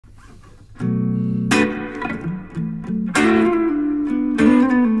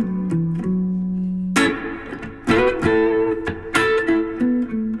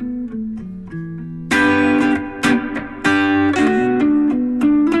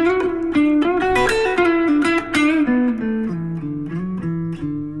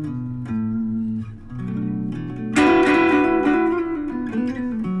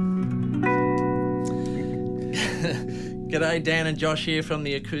G'day, Dan and Josh here from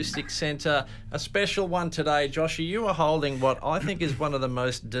the Acoustic Centre. A special one today. Joshy, you are holding what I think is one of the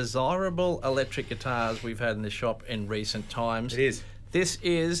most desirable electric guitars we've had in the shop in recent times. It is. This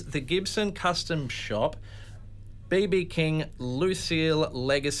is the Gibson Custom Shop B.B. King Lucille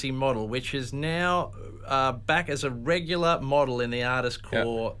Legacy model, which is now back as a regular model in the Artist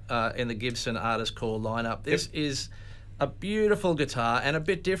Core, in the Gibson Artist Core lineup. This is a beautiful guitar and a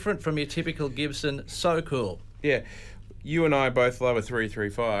bit different from your typical Gibson. So cool. Yeah. You and I both love a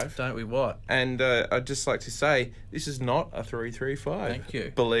 335. Don't we what? And I'd just like to say, this is not a 335. Thank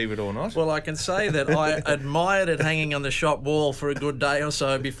you. Believe it or not. Well, I can say that I admired it hanging on the shop wall for a good day or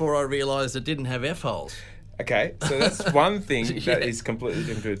so before I realised it didn't have F-holes. Okay, so that's one thing that is completely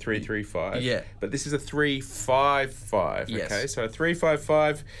different to a 335. Yeah. But this is a 355. Yes. Okay, so a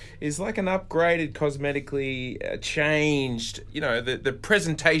 355 is like an upgraded, cosmetically changed, you know, the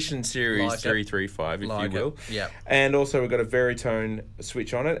presentation series Like 335, if like you will. Yeah. And also we've got a Veritone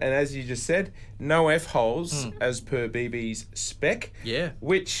switch on it. And as you just said, no F-holes as per BB's spec. Yeah.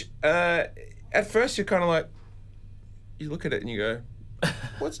 Which, at first you're kind of like, you look at it and you go,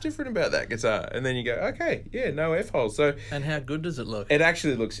 what's different about that guitar? And then you go, okay, yeah, no F-holes. So, and how good does it look? it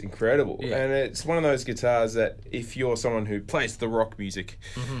actually looks incredible. Yeah. And it's one of those guitars that if you're someone who plays the rock music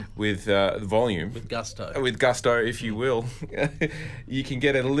with volume, With gusto. with gusto, if you will, you can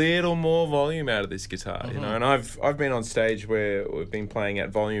get a little more volume out of this guitar. You know, and I've been on stage where we've been playing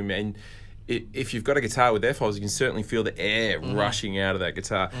at volume, and if you've got a guitar with F-holes, you can certainly feel the air rushing out of that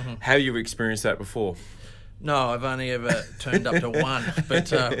guitar. Have you experienced that before? No, I've only ever turned up to one, but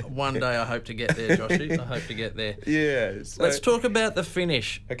one day I hope to get there, Joshy. I hope to get there. Yeah. So, Let's talk about the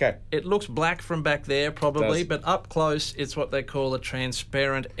finish. okay. It looks black from back there, probably, It but up close, it's what they call a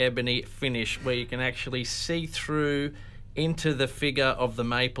transparent ebony finish, where you can actually see through into the figure of the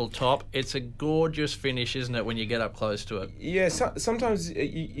maple top. It's a gorgeous finish, isn't it, when you get up close to it? Yeah, sometimes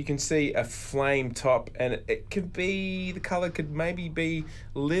you can see a flame top, and it could be, the colour could maybe be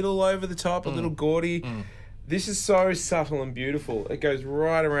a little over the top, a little gaudy. This is so subtle and beautiful. It goes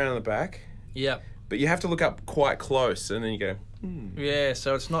right around the back, Yep. but you have to look up quite close, and then you go, Yeah,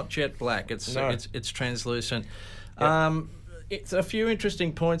 so it's not jet black. It's No. it's translucent. It's a few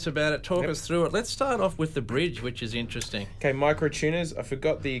interesting points about it. Talk us through it. Let's start off with the bridge, which is interesting. okay, micro tuners. I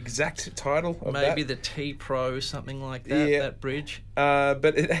forgot the exact title of Maybe that. the T Pro, something like that. Yeah. That bridge.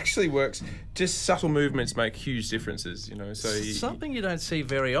 But it actually works. Just subtle movements make huge differences, you know. So Something you don't see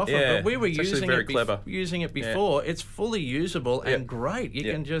very often, Yeah, but we were it's actually using very it, clever. using it before. It's fully usable and great. You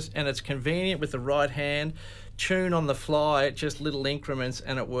can just, and it's convenient with the right hand. Tune on the fly, just little increments,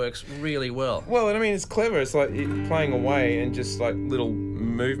 and it works really well. Well, and I mean, it's clever. It's like playing away and just like little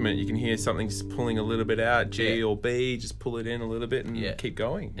movement. You can hear something's pulling a little bit out, G or B, just pull it in a little bit and keep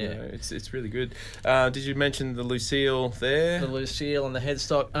going. You know, it's really good. Did you mention the Lucille there? The Lucille on the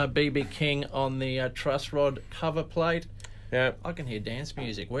headstock, B.B. King on the truss rod cover plate. Yeah. I can hear dance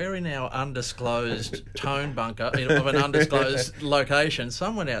music. We're in our undisclosed tone bunker of an undisclosed location.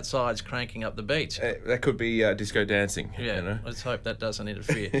 Someone outside's cranking up the beats. That could be disco dancing. Yeah, You know? let's hope that doesn't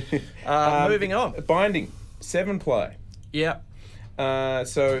interfere. Moving on. Binding, 7-ply. Yeah.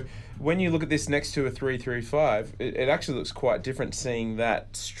 So when you look at this next to a 335, it actually looks quite different seeing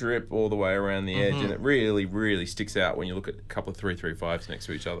that strip all the way around the edge, and it really, really sticks out when you look at a couple of 335s next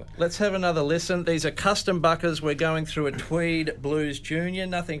to each other. Let's have another listen. These are CustomBuckers. We're going through a Tweed Blues Junior.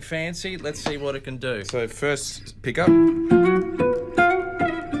 Nothing fancy. Let's see what it can do. So first pickup.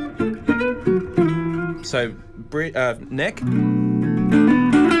 So neck.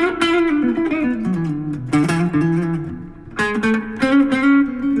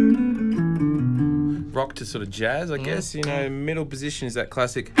 Rock to sort of jazz, I guess. You know, middle position is that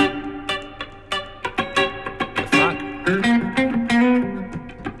classic. The funk.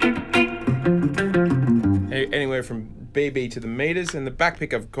 Anywhere from BB to the meters, and the back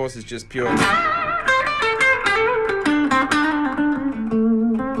pick, of course, is just pure.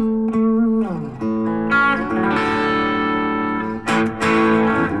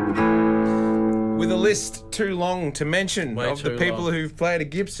 With a list too long to mention Way of the too people long. who've played a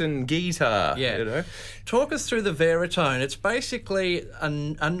Gibson guitar. Yeah. You know? Talk us through the baritone. It's basically a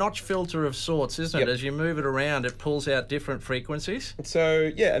notch filter of sorts, isn't it? Yep. As you move it around, it pulls out different frequencies.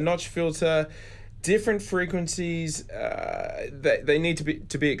 So yeah, a notch filter, different frequencies. They need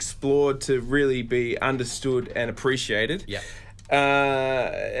to be explored to really be understood and appreciated. Yeah.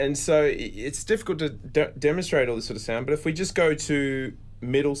 And so it's difficult to demonstrate all this sort of sound. But if we just go to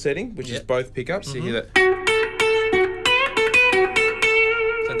middle setting, which is Yep. both pickups, you hear that.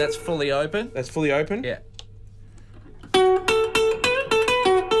 So that's fully open. That's fully open. Yeah.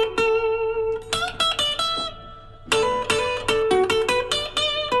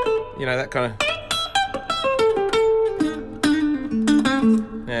 You know, that kind of.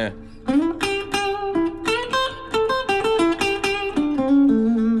 Yeah.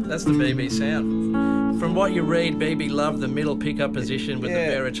 That's the BB sound. From what you read, BB loved the middle pickup position with Yeah.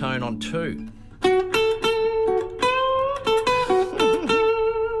 the baritone on 2.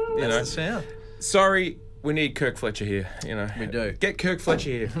 That's the sound. Sorry, we need Kirk Fletcher here. You know, We do. Get Kirk Fletcher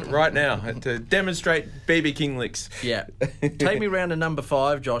here right now to demonstrate BB King licks. Yeah. Take me round to number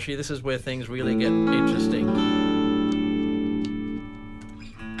 5, Joshy. This is where things really get interesting.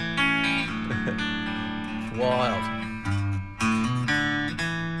 It's wild.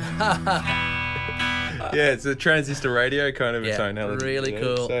 Yeah, it's a transistor radio kind of a Yeah, tonality. really you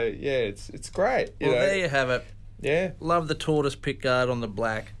know? cool. So yeah, it's great. You Well, know? there you have it. Yeah, Love the tortoise pickguard on the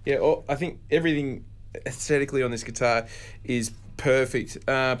black. yeah. I think everything aesthetically on this guitar is perfect.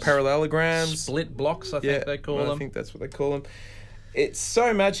 Parallelograms. Split blocks, I think they call I them. think that's what they call them. It's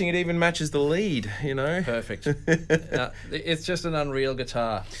so matching, it even matches the lead, you know? Perfect. It's just an unreal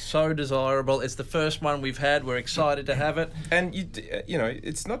guitar. So desirable. It's the first one we've had. We're excited to have it. And, you know,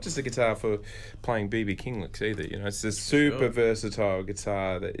 it's not just a guitar for playing BB King licks either, you know? It's a super versatile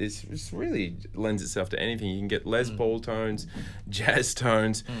guitar that it's really lends itself to anything. You can get Les Paul tones, jazz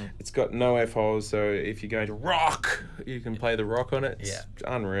tones. It's got no F-holes, so if you're going to rock, you can play the rock on it. It's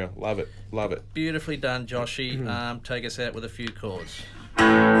unreal. Love it. Love it. Beautifully done, Joshy. Take us out with a few chords.